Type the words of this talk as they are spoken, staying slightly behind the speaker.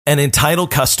An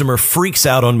entitled customer freaks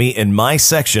out on me in my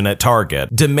section at Target,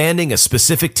 demanding a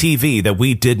specific TV that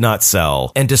we did not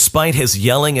sell. And despite his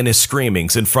yelling and his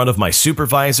screamings in front of my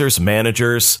supervisors,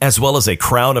 managers, as well as a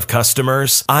crowd of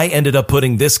customers, I ended up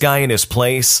putting this guy in his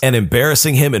place and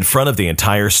embarrassing him in front of the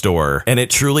entire store. And it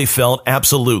truly felt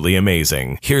absolutely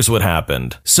amazing. Here's what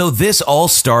happened. So this all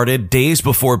started days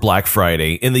before Black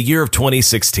Friday in the year of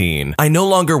 2016. I no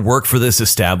longer work for this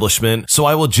establishment, so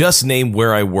I will just name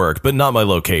where I work, but not my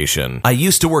location. I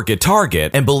used to work at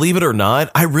Target, and believe it or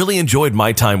not, I really enjoyed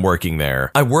my time working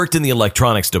there. I worked in the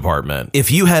electronics department.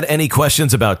 If you had any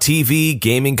questions about TV,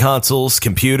 gaming consoles,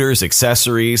 computers,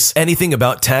 accessories, anything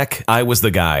about tech, I was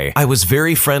the guy. I was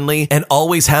very friendly and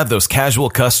always have those casual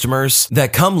customers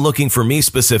that come looking for me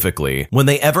specifically when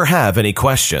they ever have any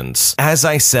questions. As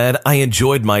I said, I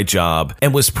enjoyed my job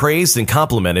and was praised and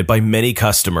complimented by many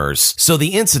customers. So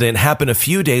the incident happened a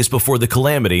few days before the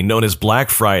calamity known as Black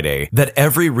Friday that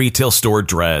every retail store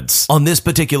dreads. On this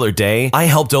particular day, I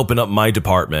helped open up my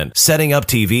department, setting up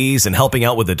TVs and helping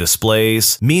out with the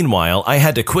displays. Meanwhile, I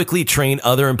had to quickly train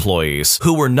other employees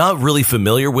who were not really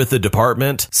familiar with the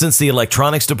department, since the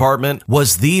electronics department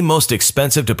was the most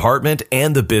expensive department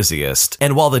and the busiest.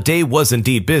 And while the day was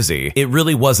indeed busy, it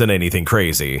really wasn't anything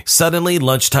crazy. Suddenly,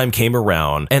 lunchtime came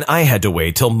around, and I had to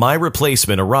wait till my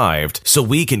replacement arrived so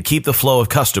we can keep the flow of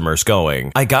customers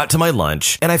going. I got to my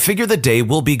lunch, and I figured the day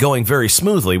will be going very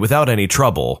smoothly without any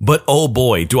trouble. But oh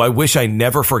boy, do I wish I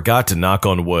never forgot to knock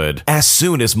on wood. As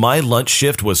soon as my lunch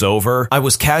shift was over, I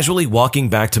was casually walking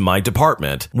back to my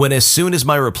department when, as soon as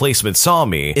my replacement saw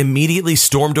me, immediately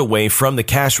stormed away from the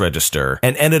cash register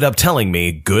and ended up telling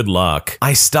me good luck.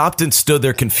 I stopped and stood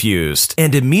there confused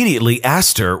and immediately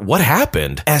asked her what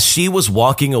happened. As she was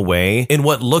walking away in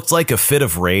what looked like a fit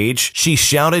of rage, she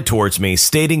shouted towards me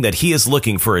stating that he is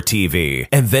looking for a TV,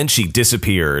 and then she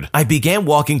disappeared. I began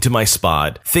walking to my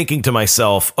spot, thinking to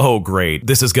myself, oh great,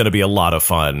 this is going to be a lot of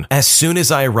fun. As soon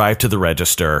as I arrive to the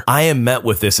register, I am met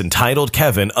with this entitled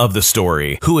Kevin of the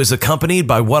story, who is accompanied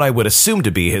by what I would assume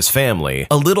to be his family.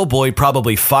 A little boy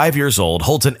probably 5 years old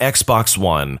holds an Xbox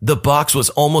One. The box was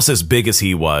almost as big as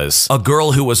he was. A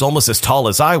girl who was almost as tall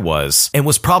as I was and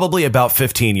was probably about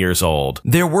 15 years old.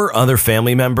 There were other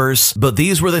family members, but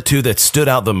these were the two that stood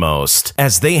out the most,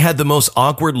 as they had the most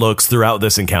awkward looks throughout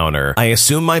this encounter. I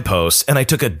assumed my post and I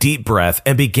took a deep breath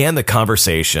and began the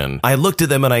conversation. I looked at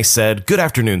them and I said, "Good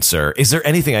afternoon, sir. Is there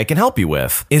anything I can help you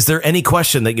with? Is there any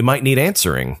question that you might need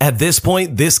answering?" At this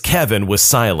point, this Kevin was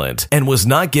silent and was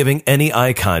not giving any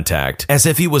eye contact, as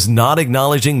if he was not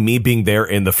acknowledging me being there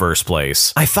in the first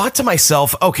place. I thought to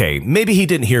myself, okay, maybe he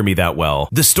didn't hear me that well.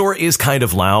 The store is kind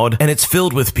of loud and it's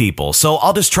filled with people, so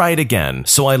I'll just try it again.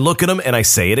 So I look at him and I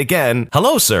say it again.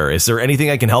 "Hello, sir. Is there anything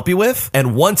I can help you with?"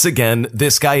 And once again,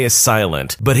 this guy is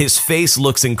silent, but his face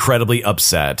looks incredibly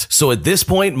upset. So at this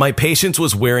point, my patience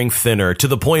was wearing thinner to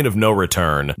the point of no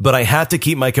return, but I had to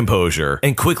keep my composure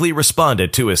and quickly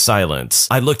responded to his silence.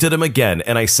 I looked at him again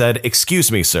and I said,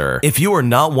 "Excuse me, sir. If you are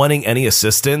not wanting any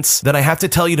assistance, then I have to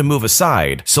tell you to move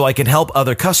aside so I can help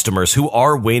other customers who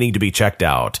are waiting to be checked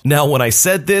out." Now, when I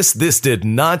said this did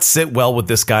not sit well with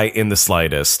this guy in the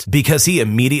slightest, because he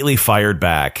immediately fired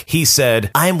back. He said,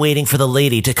 "I'm waiting for the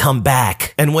lady to come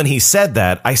back." And when he said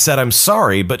that, I said, "I'm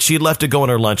sorry, but she left to go on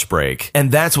her lunch break."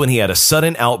 And that's when he had a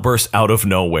sudden outburst out of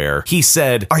nowhere. He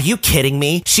said, "Are you kidding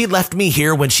me? She left me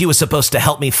here when she was supposed to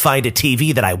help me find a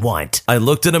TV that I want." I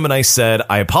looked at him and I said,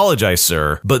 "I apologize,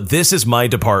 sir, but this is my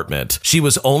department. She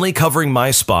was only covering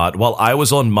my spot while I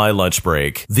was on my lunch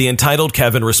break." The entitled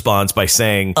Kevin responds by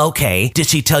saying, "Okay, did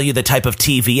she tell you the type of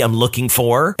TV I'm looking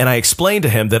for?" And I explained to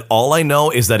him that all I know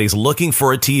is that he's looking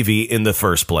for a TV in the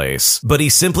first place. But he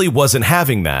simply wasn't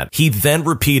having that. He then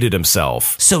repeated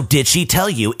himself. "So did she tell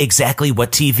you exactly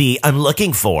what TV I'm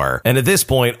looking for?" And at this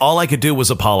point, all I could do was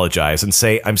apologize and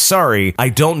say, "I'm sorry, I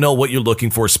don't know what you're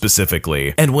looking for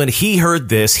specifically." And when he heard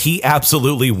this, he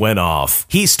absolutely went off.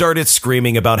 He started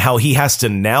screaming about how he has to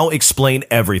now explain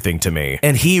everything to me.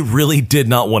 And he really did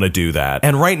not want to do that.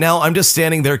 And right now, I'm just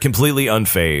standing there completely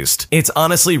unfazed. It's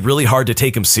honestly really hard to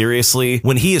take him seriously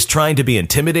when he is trying to be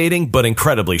intimidating but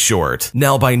incredibly short.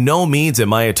 Now, by no means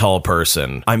am I a tall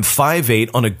person. I'm 5'8"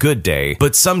 on a good day,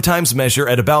 but sometimes measure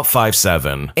at about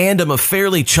 5'7", and I'm a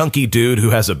fairly chunky dude who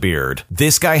has a beard.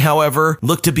 This guy, however,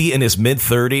 looked to be in his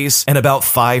mid-30s and about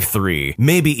 5'3",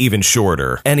 maybe even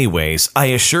shorter. Anyways, I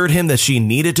assured him that she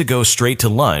needed to go straight to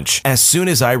lunch as soon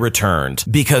as I returned,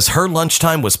 because her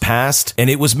lunchtime was past and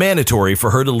it was mandatory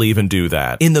for her to leave and do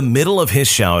that. In the middle of his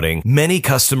shouting, many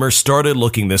customers started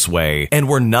looking this way and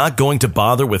were not going to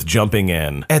bother with jumping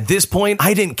in. At this point,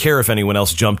 I didn't care if anyone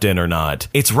else jumped in or not.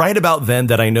 It's right about then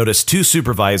that I noticed two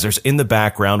supervisors in the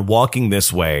background around walking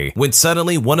this way when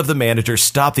suddenly one of the managers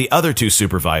stopped the other two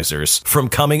supervisors from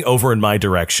coming over in my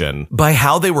direction. By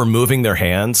how they were moving their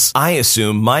hands, I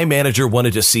assume my manager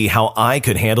wanted to see how I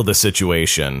could handle the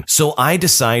situation. So I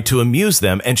decide to amuse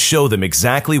them and show them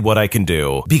exactly what I can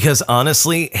do. Because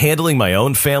honestly, handling my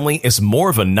own family is more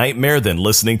of a nightmare than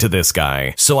listening to this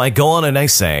guy. So I go on and I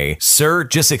say, "Sir,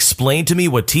 just explain to me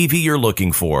what TV you're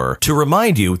looking for. To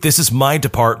remind you, this is my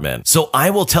department, so I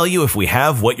will tell you if we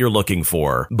have what you're looking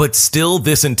for." But still,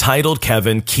 this entitled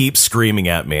Kevin keeps screaming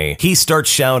at me. He starts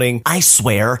shouting, "I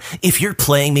swear, if you're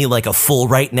playing me like a fool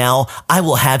right now, I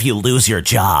will have you lose your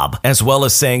job," as well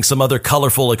as saying some other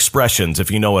colorful expressions,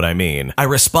 if you know what I mean. I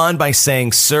respond by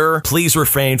saying, "Sir, please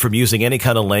refrain from using any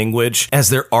kind of language, as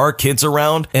there are kids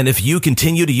around, and if you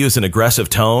continue to use an aggressive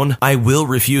tone, I will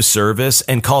refuse service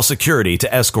and call security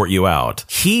to escort you out."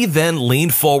 He then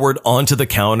leaned forward onto the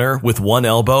counter with one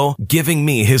elbow, giving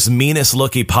me his meanest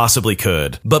look he possibly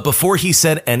could. But before he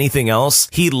said anything else,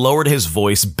 he lowered his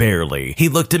voice barely. He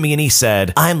looked at me and he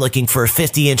said, "I'm looking for a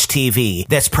 50-inch TV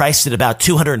that's priced at about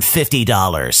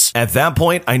 $250. At that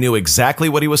point, I knew exactly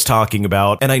what he was talking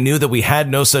about, and I knew that we had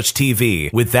no such TV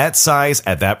with that size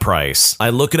at that price. I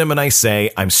look at him and I say,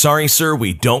 "I'm sorry, sir,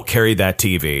 we don't carry that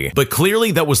TV." But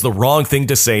clearly that was the wrong thing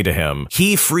to say to him.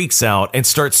 He freaks out and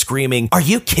starts screaming, "Are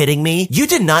you kidding me? You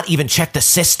did not even check the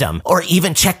system or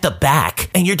even check the back,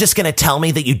 and you're just gonna tell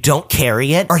me that you don't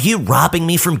carry it? Are you robbing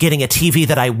me from getting a TV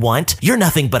that I want? You're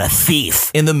nothing but a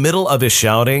thief." In the middle of his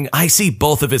shouting, I see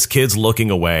both of his kids looking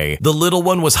away. The little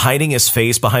one was hiding his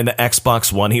face behind the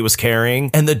Xbox One he was carrying,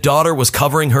 and the daughter was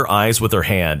covering her eyes with her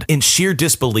hand in sheer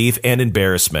disbelief and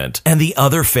embarrassment. And the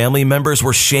other family members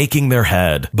were shaking their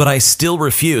head. But I still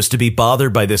refused to be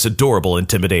bothered by this adorable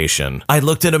intimidation. I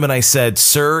looked at him and I said,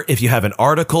 "Sir, if you have an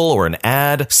article or an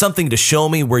ad, something to show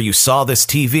me where you saw this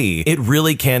TV, it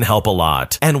really can help a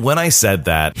lot." And when I said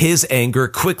that, his anger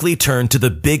quickly turned to the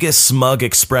biggest smug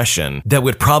expression that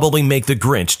would probably make the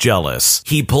Grinch jealous.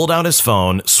 He pulled out his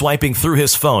phone, swiping through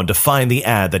his phone to find the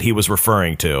ad that he was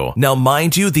referring to. Now,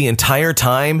 mind you, the entire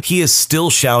time, he is still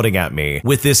shouting at me,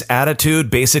 with this attitude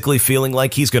basically feeling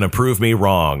like he's gonna prove me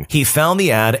wrong. He found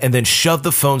the ad and then shoved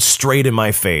the phone straight in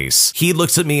my face. He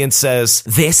looks at me and says,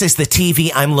 "This is the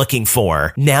TV I'm looking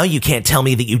for. Now you can't tell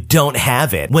me that you don't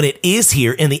have it when it is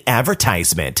here in the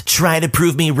advertisement. Try to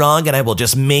prove me wrong and I will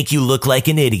just make you look like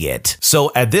an idiot."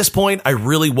 So at this point, I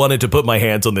really wanted to put my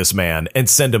hands on this man and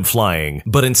send him flying.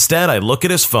 But instead, I look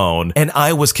at his phone and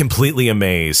I was completely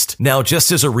amazed. Now,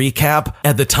 just as a recap,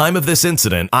 at the time of this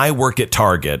incident, I work at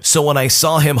Target. So when I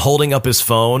saw him holding up his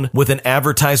phone with an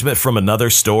advertisement from another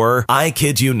store, I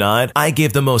kid you not, I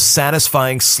gave the most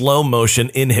satisfying slow motion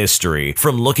in history,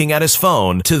 from looking at his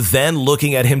phone to then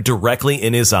looking at him directly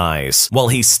in his eyes, while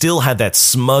he still had that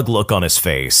smug look on his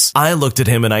face. I looked at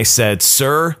him and I said,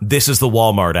 "Sir, this is the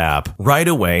Walmart app." Right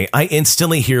away, I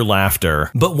instantly hear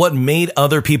laughter. But what made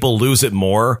other people lose it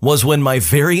more was when my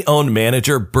very own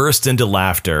manager burst into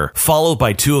laughter, followed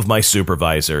by two of my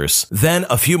supervisors. Then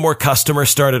a few more customers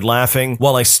started laughing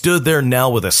while I stood there now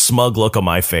with a smug look on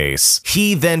my face.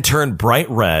 He then turned bright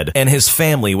red and his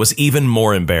family was even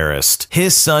more embarrassed.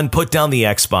 His son put down the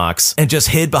Xbox and just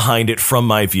hid behind it from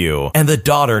my view, and the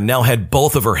daughter now had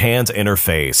both of her hands in her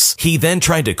face. He then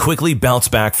tried to quickly bounce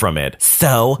back from it.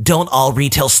 "So, don't all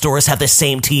retail stores have the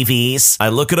same TVs?" I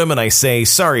look at him and I say,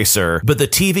 "Sorry, sir, but the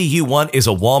TV you want is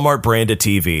a Walmart branded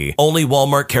TV. Only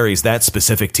Walmart carries that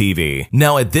specific TV."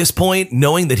 Now at this point,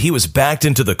 knowing that he was backed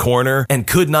into the corner and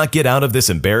could not get out of this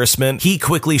embarrassment, he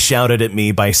quickly shouted at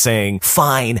me by saying,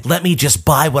 "Fine, let me just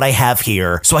buy what I have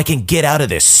here so I can get out of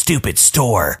this stupid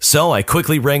store." So I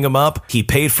quickly rang him up, he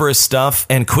paid for his stuff,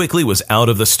 and quickly was out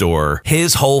of the store.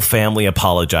 His whole family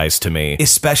apologized to me,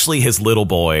 especially his little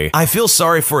boy. I feel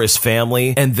sorry for his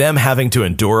family and them having to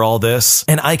endure all this,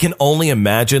 and I can only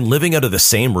imagine living under the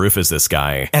same roof as this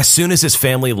guy. As soon as his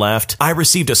family left, I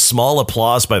received a small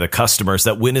applause by the customers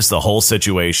that witnessed the whole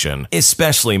situation,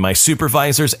 especially my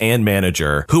supervisors and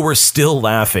manager, who were still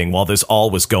laughing while this all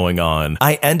was going on.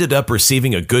 I ended up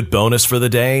receiving a good bonus for the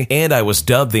day, and I was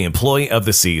dubbed the Employee of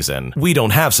the Season. We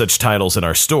don't have such titles in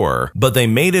our store, but they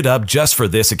made it up just for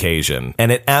this occasion,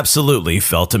 and it absolutely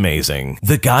felt amazing.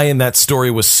 The guy in that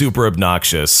story was super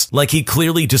obnoxious, like he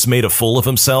clearly just made a fool of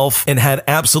himself and had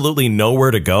absolutely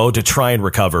nowhere to go to try and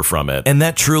recover from it. And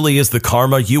that truly is the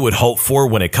karma you would hope for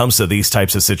when it comes to these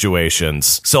types of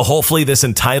situations. So hopefully this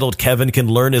entitled Kevin can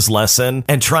learn his lesson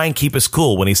and try and keep his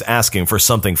cool when he's asking for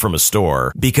something from a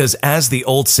store. Because as the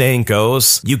old saying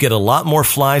goes, you get a lot more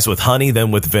flies with honey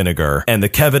than with vinegar. And the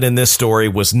Kevin in this story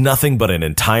was nothing but an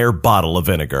entire bottle of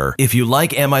vinegar. If you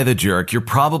like Am I the Jerk, you're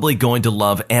probably going to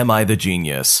love Am I the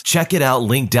Genius. Check it out,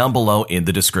 link link down below in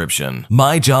the description.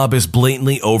 My job is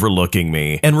blatantly overlooking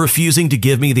me and refusing to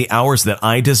give me the hours that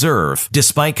I deserve,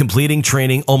 despite completing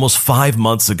training almost 5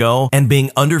 months ago and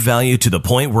being undervalued to the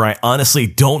point where I honestly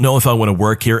don't know if I want to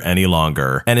work here any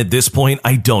longer. And at this point,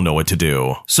 I don't know what to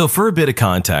do. So for a bit of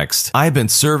context, I've been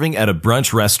serving at a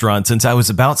brunch restaurant since I was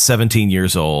about 17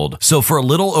 years old. So for a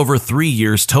little over 3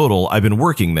 years total, I've been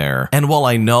working there. And while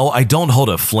I know I don't hold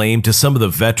a flame to some of the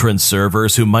veteran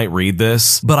servers who might read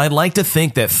this, but I'd like to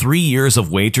think that 3 years of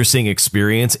waitressing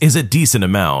experience is a decent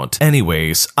amount.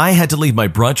 Anyways, I had to leave my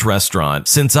brunch restaurant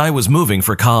since I was moving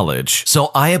for college.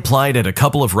 So I applied at a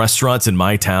couple of restaurants in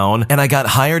my town, and I got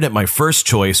hired at my first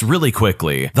choice really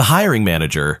quickly. The hiring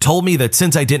manager told me that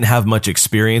since I didn't have much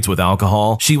experience with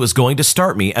alcohol, she was going to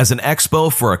start me as an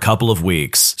expo for a couple of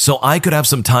weeks, so I could have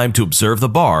some time to observe the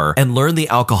bar and learn the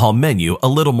alcohol menu a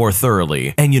little more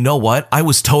thoroughly. And you know what? I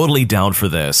was totally down for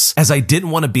this, as I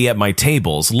didn't want to be at my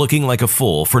tables looking like a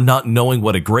fool for not knowing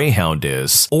what a Greyhound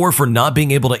is, or for not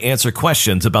being able to answer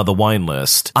questions about the wine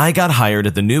list. I got hired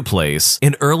at the new place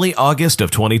in early August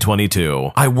of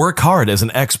 2022. I work hard as an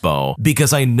expo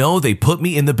because I know they put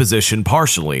me in the position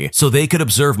partially so they could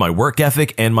observe my work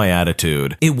ethic and my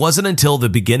attitude. It wasn't until the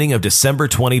beginning of December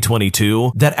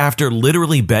 2022 that after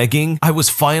literally begging, I was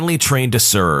finally trained to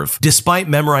serve, despite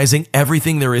memorizing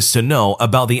everything there is to know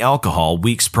about the alcohol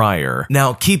weeks prior.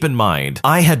 Now, keep in mind,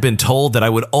 I had been told that I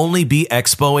would only be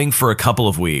expoing for a couple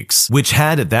of weeks, which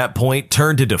had at that point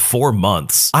turned into 4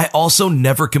 months. I also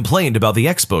never complained about the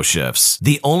expo shifts.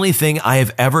 The only thing I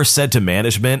have ever said to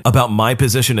management about my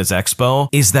position as expo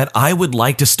is that I would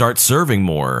like to start serving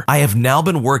more. I have now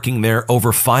been working there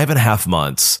over 5.5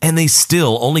 months, and they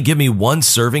still only give me 1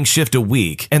 serving shift a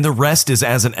week, and the rest is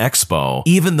as an expo,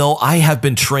 even though I have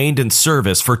been trained in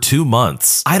service for 2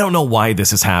 months. I don't know why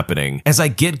this is happening, as I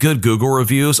get good Google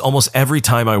reviews almost every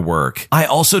time I work. I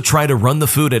also try to run the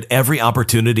food at every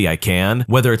opportunity I can,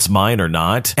 whether it's mine or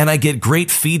not, and I get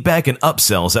great feedback and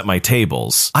upsells at my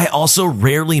tables. I also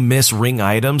rarely miss ring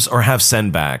items or have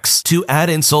sendbacks. To add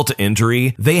insult to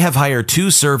injury, they have hired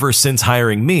 2 servers since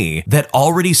hiring me that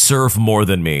already serve more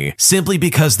than me, simply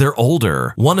because they're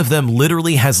older. One of them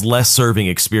literally has less serving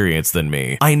experience than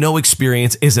me. I know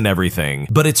experience isn't everything,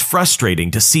 but it's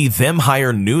frustrating to see them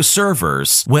hire new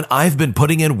servers when I've been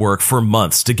putting in work for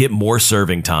months to get more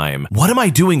serving time. What am I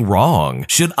doing wrong?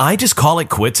 Should I just call it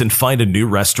quits and find a new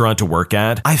restaurant to work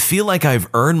at? I feel like I've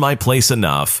earned my place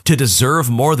enough to deserve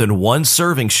more than 1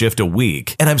 serving shift a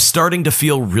week, and I'm starting to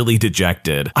feel really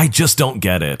dejected. I just don't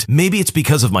get it. Maybe it's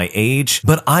because of my age,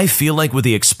 but I feel like with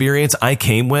the experience I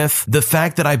came with, the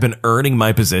fact that I've been earning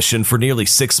my position for nearly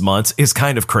 6 months is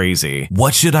kind of crazy.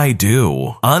 What should I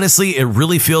do? Honestly, it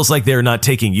really feels like they're not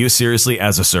taking you seriously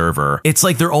as a server. It's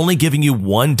like they're only giving you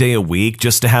 1 day a week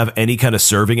just to have any kind of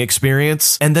serving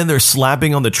experience, and then they're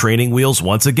slapping on the training wheels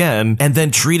once again, and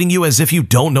then treating you as if you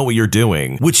don't know what you're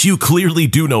doing, which you clearly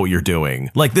do know what you're doing.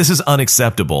 Like, this is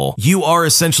unacceptable. You are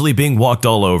essentially being walked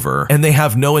all over, and they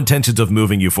have no intentions of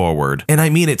moving you forward. And I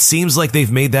mean, it seems like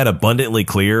they've made that abundantly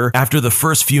clear after the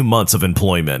first few months of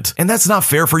employment. And that's not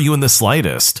fair for you in the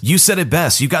slightest. You said it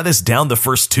best. You got this down the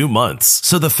first 2 months.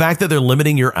 So the fact that they're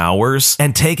limiting your hours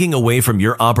and taking away from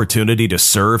your opportunity to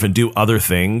serve and do other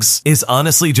things is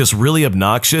honestly just really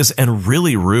obnoxious and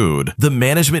really rude. The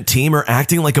management team are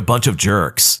acting like a bunch of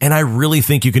jerks, and I really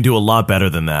think you can do a lot better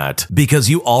than that, because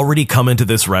you already come into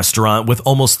this restaurant with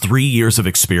almost 3 years of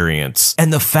experience,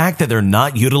 and the fact that they're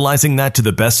not utilizing that to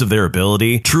the best of their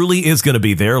ability truly is going to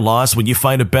be their loss when you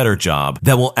find a better job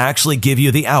that will actually give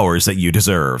you the hours that you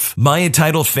deserve. My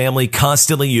entitled family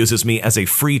constantly uses me as a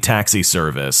free taxi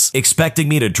service, expecting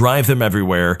me to drive them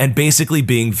everywhere and basically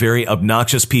being very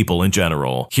obnoxious people in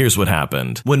general. Here's what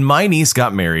happened. When my niece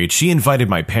got married, she invited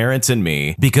my parents and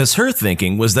me because her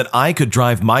thinking was that I could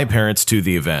drive my parents to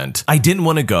the event. I didn't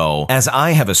want to go, as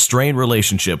I have a strained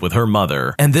relationship with her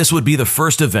mother, and this would be the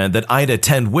first event that I'd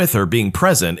attend with her being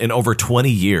present in over 20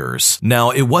 years.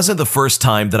 Now, it wasn't the first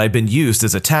time that I'd been used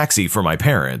as a taxi for my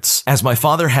parents, as my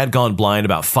father had gone blind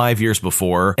about 5 years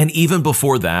before, and even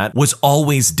before that was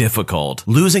always difficult.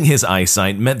 Losing his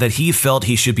eyesight meant that he felt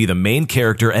he should be the main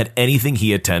character at anything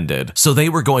he attended, so they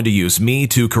were going to use me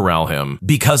to corral him.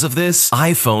 Because of this,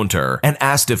 I phoned her and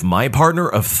asked if my partner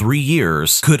of 3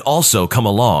 years could also come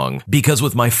along, because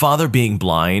with my father being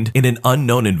blind in an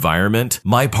unknown environment,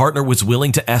 my partner was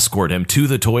willing to escort him to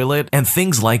the toilet and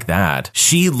things like that.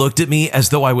 She looked at me as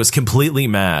though I was completely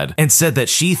mad and said that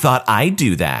she thought I'd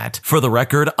do that. For the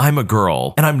record, I'm a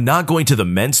girl, and I'm not going to the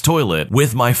men's toilet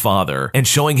with my father and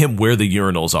showing him where the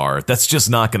urinals are. That's just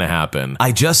not gonna happen.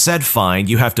 I just said, fine,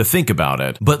 you have to think about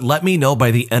it, but let me know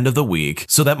by the end of the week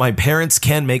so that my parents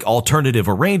can make alternative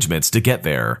arrangements to get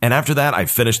there. And after that, I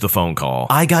finished the phone call.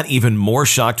 I got even more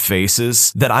shocked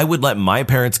faces that I would let my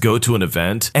parents go to an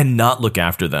event and not look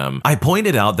after them. I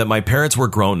pointed out that my parents were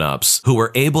grown-ups who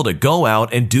were able to go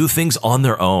out and do things on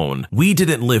their own. We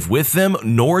didn't live with them,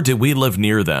 nor did we live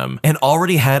near them, and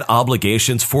already had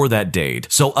obligations for that date.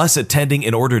 So us attending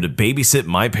in order to babysit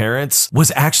my parents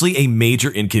was actually a major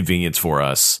inconvenience for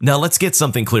us. Now let's get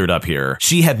something cleared up here.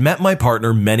 She had met my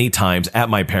partner many times at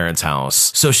my parents'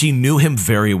 house, so she knew him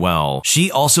very well.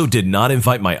 She also did not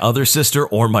invite my other sister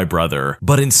or my brother,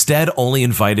 but instead only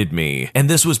invited me. And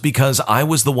this was because I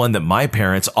was the one that my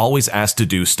parents always asked to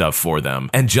do stuff for them.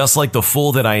 And just like the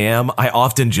fool that I am, I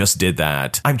often just did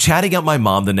that. I'm chatting up my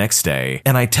mom the next day,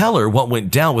 and I tell her what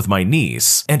went down with my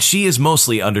niece, and she is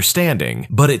mostly understanding,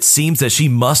 but it seems that she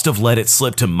must have let it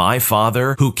slip to my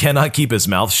father, who cannot keep his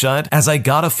mouth shut, as I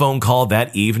got a phone call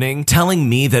that evening telling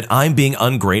me that I'm being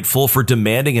ungrateful for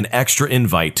demanding an extra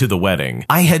invite to the wedding.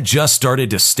 I had just started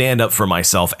to stand up for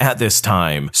myself at this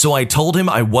time, so I told him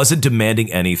I wasn't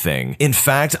demanding anything. In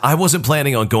fact, I wasn't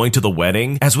planning on going to the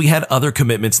wedding as we had other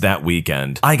commitments that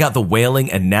weekend. I got the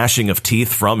wailing and gnashing of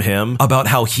teeth from him about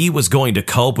how he was going to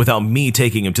cope without me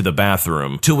taking him to the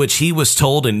bathroom, to which he was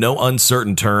told in no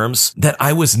uncertain terms that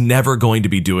I was never going to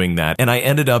be doing that, and I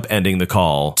ended up ending the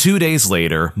call. 2 days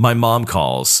later, my mom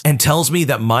calls and tells me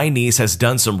that my niece has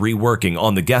done some reworking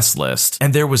on the guest list,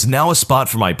 and there was now a spot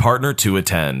for my partner to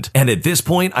attend. And at this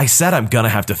point, I said I'm gonna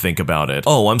have to think about it.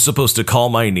 Oh, I'm supposed to call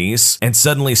my niece and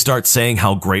suddenly start saying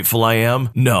how grateful I am?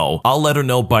 No, I'll let her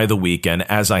know by the weekend,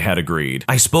 as I had agreed.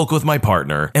 I spoke with my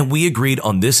partner, and we agreed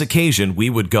on this occasion we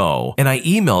would go, and I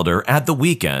emailed her at the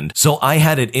weekend, so I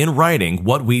had it in writing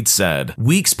what we'd said.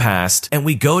 Weeks passed, and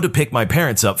we go to pick my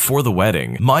parents up for the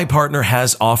wedding. My partner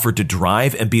has offered to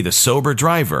drive and be the sober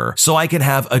driver, so I can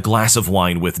have a glass of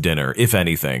wine with dinner, if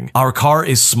anything. Our car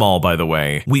is small, by the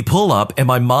way. We pull up, and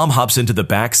my mom hops into the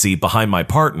back seat behind my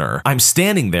partner. I'm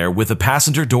standing there with the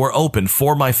passenger door open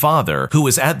for my father, who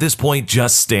is at this point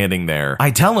just standing there.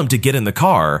 I tell him to get in the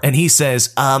car, and he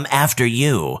says, after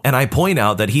you. And I point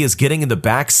out that he is getting in the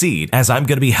back seat as I'm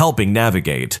going to be helping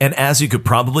navigate. And as you could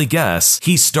probably guess,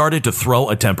 he started to throw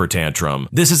a temper tantrum.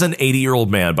 This is an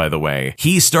 80-year-old man, by the way.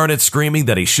 He started screaming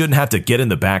that he shouldn't have to get in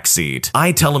the back seat.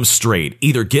 I tell him straight,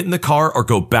 either get in the car or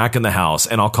go back in the house,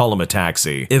 and I'll call him a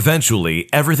taxi. Eventually,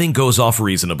 everything goes off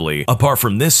reasonably, apart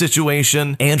from this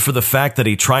situation and for the fact that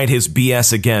he tried his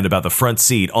BS again about the front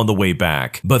seat on the way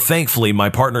back. But thankfully, my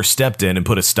partner stepped in and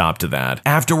put a stop to that.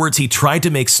 Afterwards, he tried to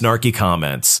make snarky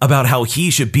comments about how he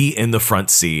should be in the front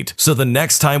seat. So the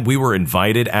next time we were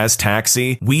invited as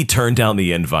taxi, we turned down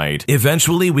the invite.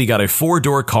 Eventually, we got a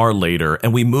 4-door car later,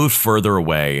 and we moved further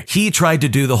away. He tried to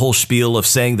do the whole spiel of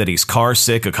saying that he's car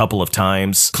sick a couple of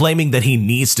times, claiming that he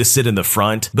needs to sit in the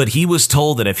front, but he was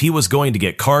told that if he was going to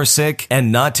get car sick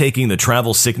and not taking the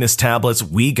travel sickness tablets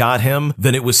we got him,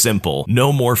 then it was simple.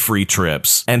 No more free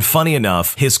trips. And funny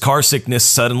enough, his car sickness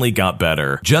suddenly got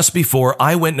better. Just before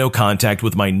I went no contact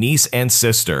with my niece and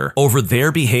sister over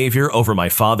their behavior over my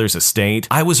father's estate,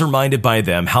 I was reminded by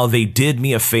them how they did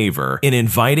me a favor in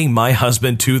inviting my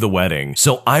husband to the wedding.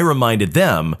 So I reminded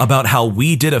them about how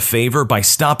we did a favor by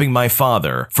stopping my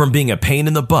father from being a pain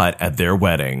in the butt at their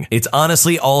wedding. It's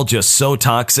honestly all just so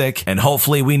toxic, and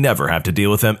hopefully we never have to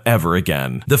deal with them ever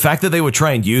again. The fact that they would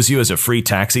try and use you as a free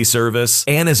taxi service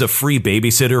and as a free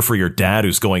babysitter for your dad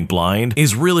who's going blind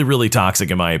is really, really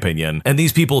toxic in my opinion. And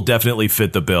these people definitely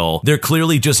fit the bill. They're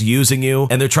clearly just using you,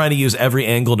 and they're trying to use every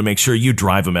angle to make sure you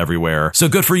drive them everywhere. So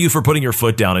good for you for putting your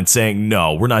foot down and saying,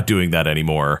 no, we're not doing that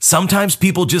anymore. Sometimes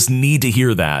people just need to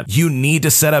hear that. You need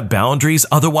to set up boundaries,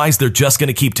 otherwise they're just going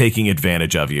to keep taking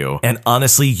advantage of you. And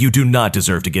honestly, you do not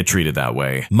deserve to get treated that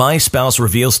way. My spouse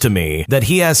reveals to me that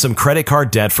he has some credit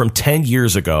card debt from 10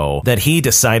 years ago that he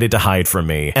decided to hide from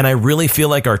me, and I really feel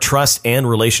like our trust and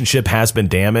relationship has been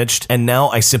damaged, and now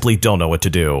I simply don't know what to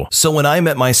do. So when I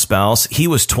met my spouse, he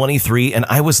was 23 and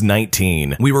I was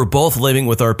 19. We were both living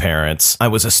with our parents. I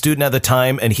was a student at the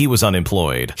time and he was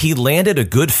unemployed. He landed a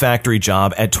good factory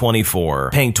job at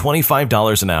 24, paying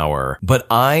 $25 an hour, but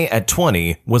I, at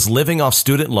 20, was living off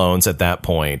student loans at that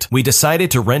point. We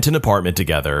decided to rent an apartment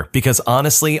together because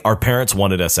honestly, our parents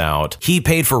wanted us out. He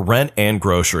paid for rent and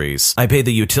groceries. I paid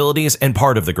the utilities and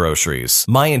part of the groceries.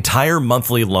 My entire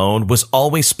monthly loan was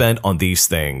always spent on these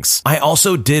things. I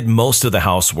also did most of the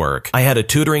housework. I had a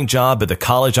tutoring job at the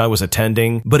college I was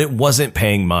attending, but it wasn't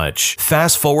paying much.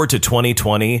 Fast forward to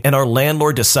 2020, and our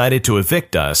landlord decided to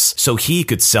evict us so he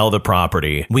could sell the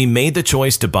property. We made the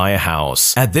choice to buy a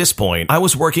house. At this point, I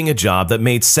was working a job that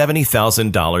made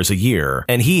 $70,000 a year,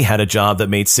 and he had a job that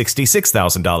made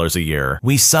 $66,000 a year.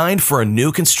 We signed for a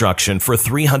new construction for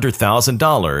 $300,000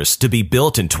 $80,000 to be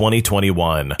built in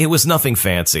 2021. It was nothing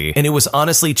fancy, and it was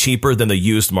honestly cheaper than the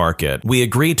used market. We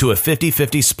agreed to a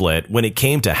 50-50 split when it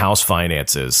came to house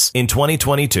finances. In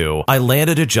 2022, I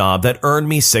landed a job that earned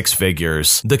me 6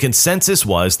 figures. The consensus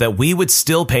was that we would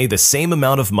still pay the same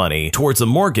amount of money towards a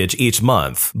mortgage each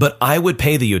month, but I would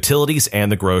pay the utilities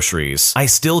and the groceries. I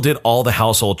still did all the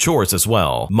household chores as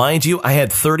well. Mind you, I had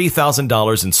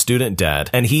 $30,000 in student debt,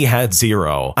 and he had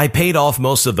 $0. I paid off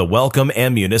most of the welcome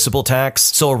and municipal tax,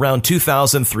 so around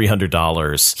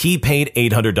 $2,300. He paid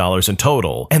 $800 in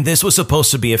total, and this was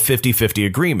supposed to be a 50-50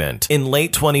 agreement. In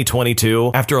late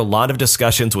 2022, after a lot of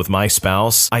discussions with my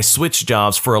spouse, I switched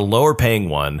jobs for a lower paying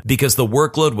one because the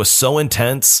workload was so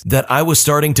intense that I was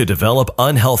starting to develop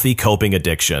unhealthy coping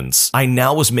addictions. I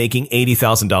now was making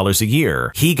 $80,000 a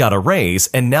year. He got a raise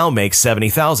and now makes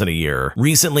 $70,000 a year.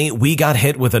 Recently, we got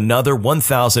hit with another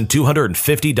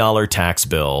 $1,250 tax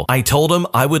bill. I told him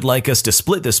I would like us to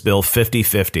split this bill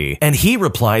 50-50, and he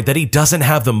replied that he doesn't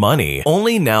have the money.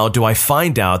 Only now do I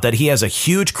find out that he has a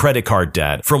huge credit card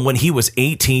debt from when he was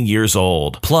 18 years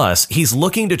old. Plus, he's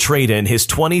looking to trade in his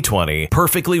 2020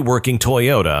 perfectly working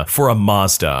Toyota for a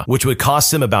Mazda, which would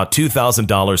cost him about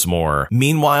 $2,000 more.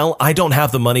 Meanwhile, I don't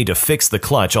have the money to fix the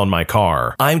clutch on my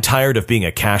car. I'm tired of being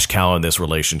a cash cow in this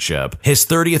relationship. His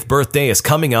 30th birthday is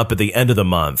coming up at the end of the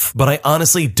month, but I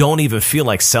honestly don't even feel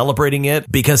like celebrating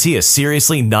it because he is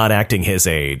seriously not acting his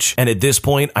age. And at this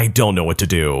point, I don't know what to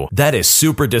do. That is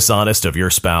super dishonest of your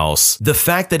spouse. The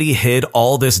fact that he hid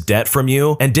all this debt from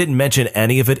you and didn't mention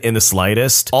any of it in the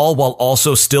slightest, all while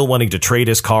also still wanting to trade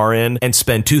his car in and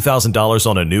spend $2,000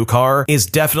 on a new car, is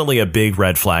definitely a big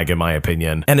red flag in my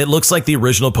opinion. And it looks like the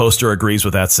original poster agrees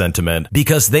with that sentiment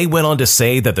because they went on to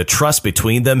say that the trust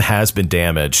between them has been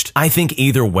damaged. I think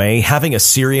either way, having a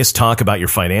serious talk about your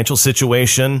financial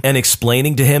situation and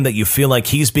explaining to him that you feel like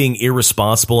he's being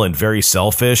irresponsible and very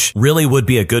selfish really would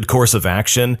be a good course of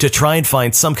action to try and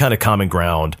find some kind of common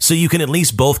ground so you can at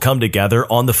least both come together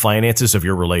on the finances of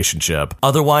your relationship.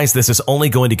 Otherwise, this is only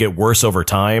going to get worse over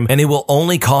time and it will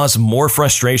only cause more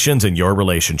frustrations in your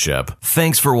relationship.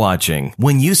 Thanks for watching.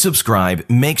 When you subscribe,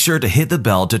 make sure to hit the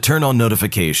bell to turn on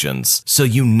notifications so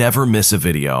you never miss a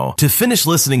video. To finish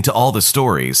listening to all the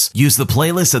stories, use the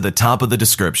playlist at the top of the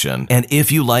description. And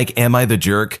if you like Am I the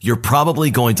Jerk, you're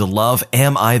probably going to love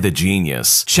Am I the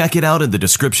Genius. Check it out in the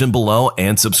description below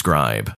and subscribe.